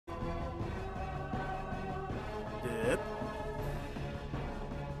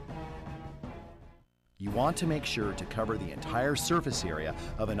You want to make sure to cover the entire surface area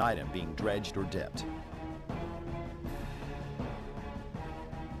of an item being dredged or dipped.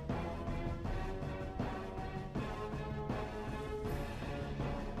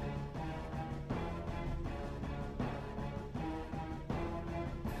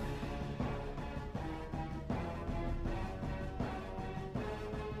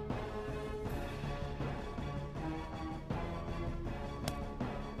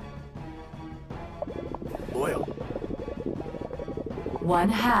 Oil.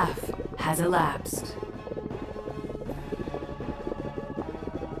 1/2 has elapsed.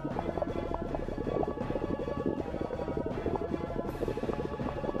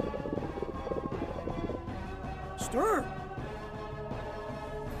 Stir.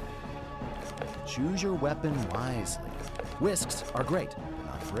 Choose your weapon wisely. Whisks are great, but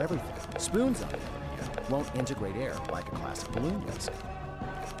not for everything. Spoons, on the other hand, won't integrate air like a classic balloon whisk.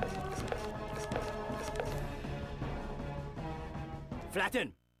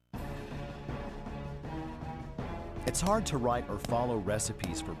 Flatten. It's hard to write or follow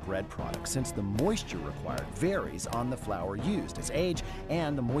recipes for bread products since the moisture required varies on the flour used, its age,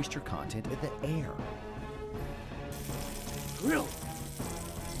 and the moisture content of the air. Grill.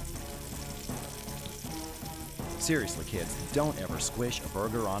 Seriously, kids, don't ever squish a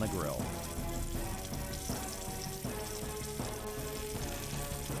burger on a grill.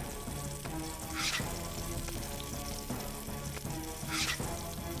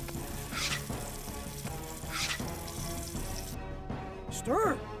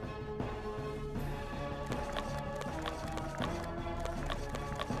 Stir.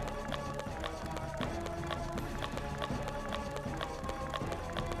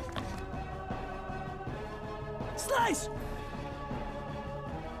 Slice.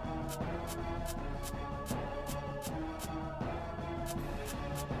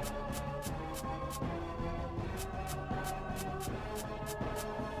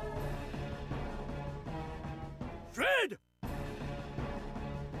 Shred.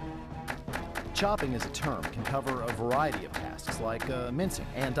 Chopping as a term can cover a variety of tasks like mincing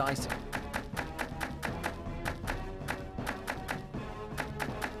and dicing.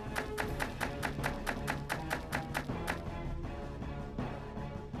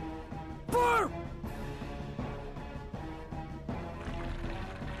 Burr.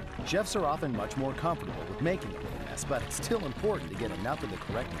 Chefs are often much more comfortable with making a little mess, but it's still important to get enough of the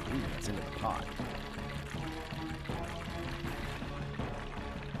correct ingredients into the pot.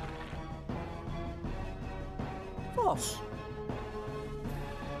 False.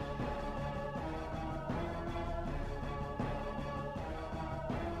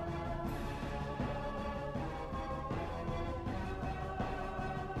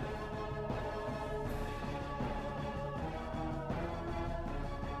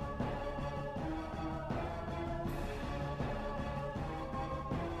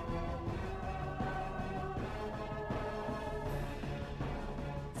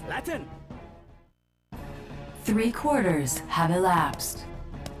 Flatten. 3/4 have elapsed.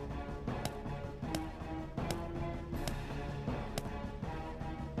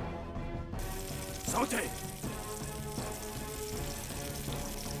 Saute.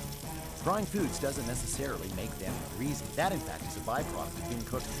 Frying foods doesn't necessarily make them greasy. That, in fact, is a byproduct of being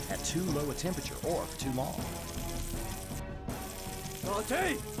cooked at too low a temperature or for too long.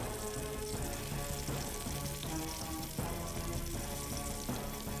 Saute.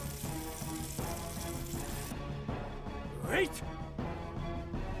 Great.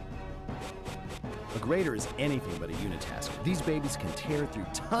 A grater is anything but a unitasker. These babies can tear through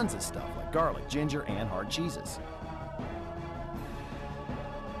tons of stuff like garlic, ginger, and hard cheeses.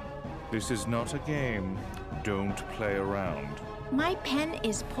 This is not a game. Don't play around. My pen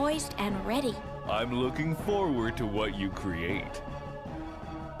is poised and ready. I'm looking forward to what you create.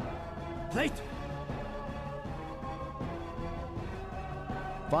 Plate.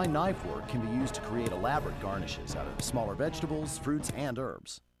 Fine knife work can be used to create elaborate garnishes out of smaller vegetables, fruits, and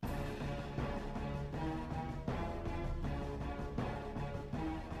herbs.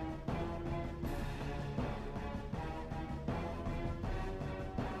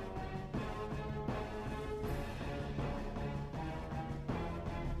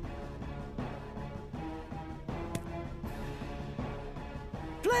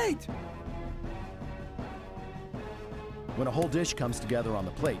 Plate. When a whole dish comes together on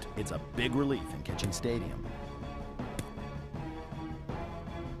the plate, it's a big relief in Kitchen Stadium.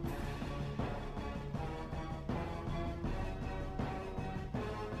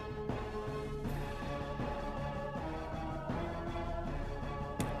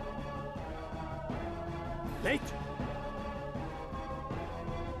 Plate.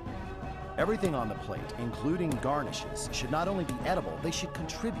 Everything on the plate, including garnishes, should not only be edible, they should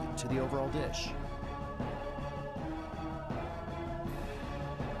contribute to the overall dish.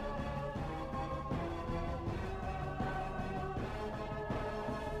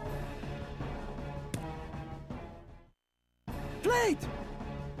 Plate!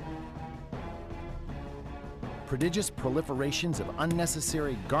 Prodigious proliferations of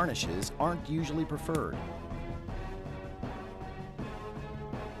unnecessary garnishes aren't usually preferred.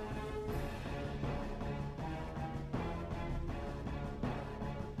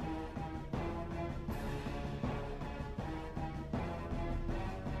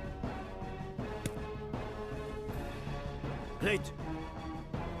 Plate!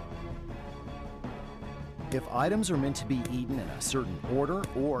 If items are meant to be eaten in a certain order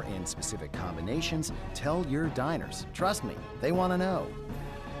or in specific combinations, tell your diners. Trust me, they want to know.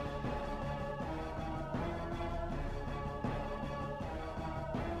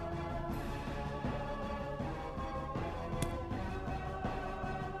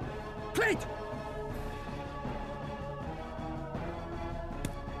 Plate!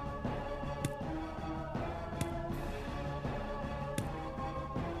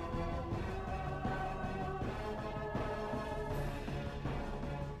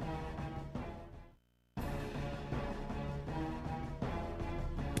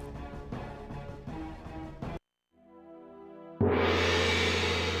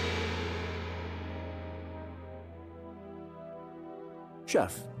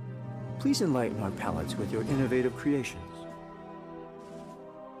 Chef, please enlighten our palates with your innovative creations.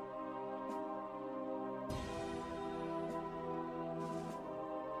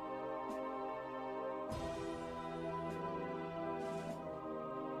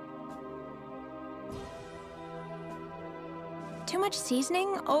 Too much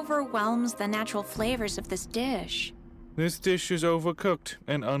seasoning overwhelms the natural flavors of this dish. This dish is overcooked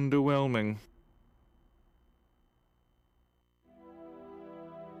and underwhelming.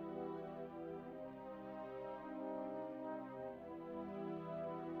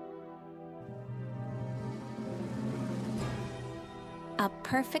 A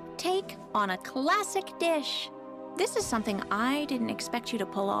perfect take on a classic dish. This is something I didn't expect you to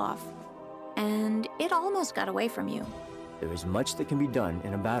pull off. And it almost got away from you. There is much that can be done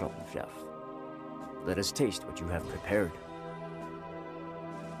in a battle, Chef. Let us taste what you have prepared.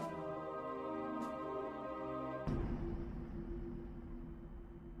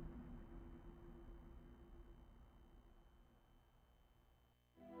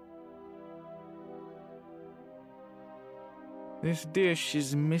 This dish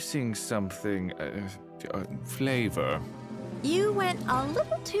is missing something, flavor. You went a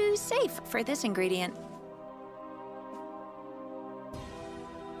little too safe for this ingredient.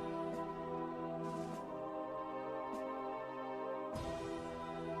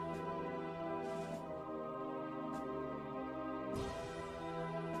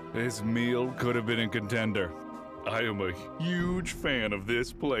 This meal could have been a contender. I am a huge fan of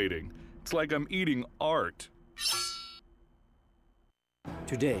this plating. It's like I'm eating art.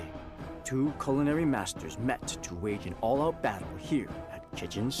 Today, two culinary masters met to wage an all-out battle here at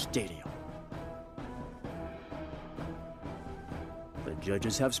Kitchen Stadium. The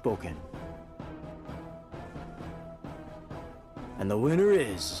judges have spoken. And the winner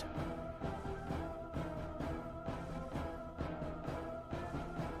is...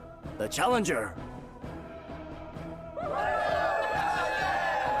 the challenger!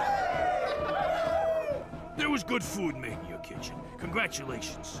 There was good food made in your kitchen.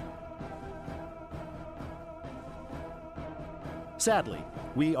 Congratulations. Sadly,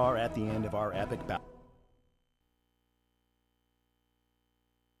 we are at the end of our epic battle.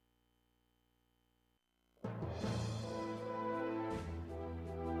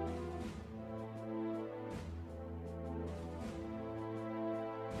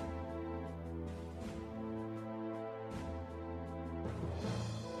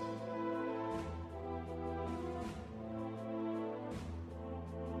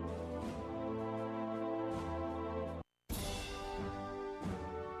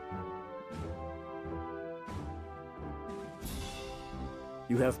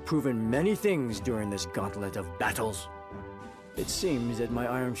 You have proven many things during this gauntlet of battles. It seems that my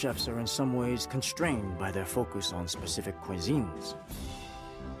Iron Chefs are in some ways constrained by their focus on specific cuisines.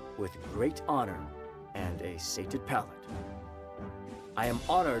 With great honor and a sated palate, I am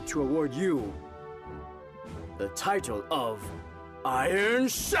honored to award you the title of Iron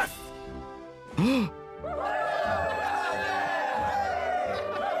Chef!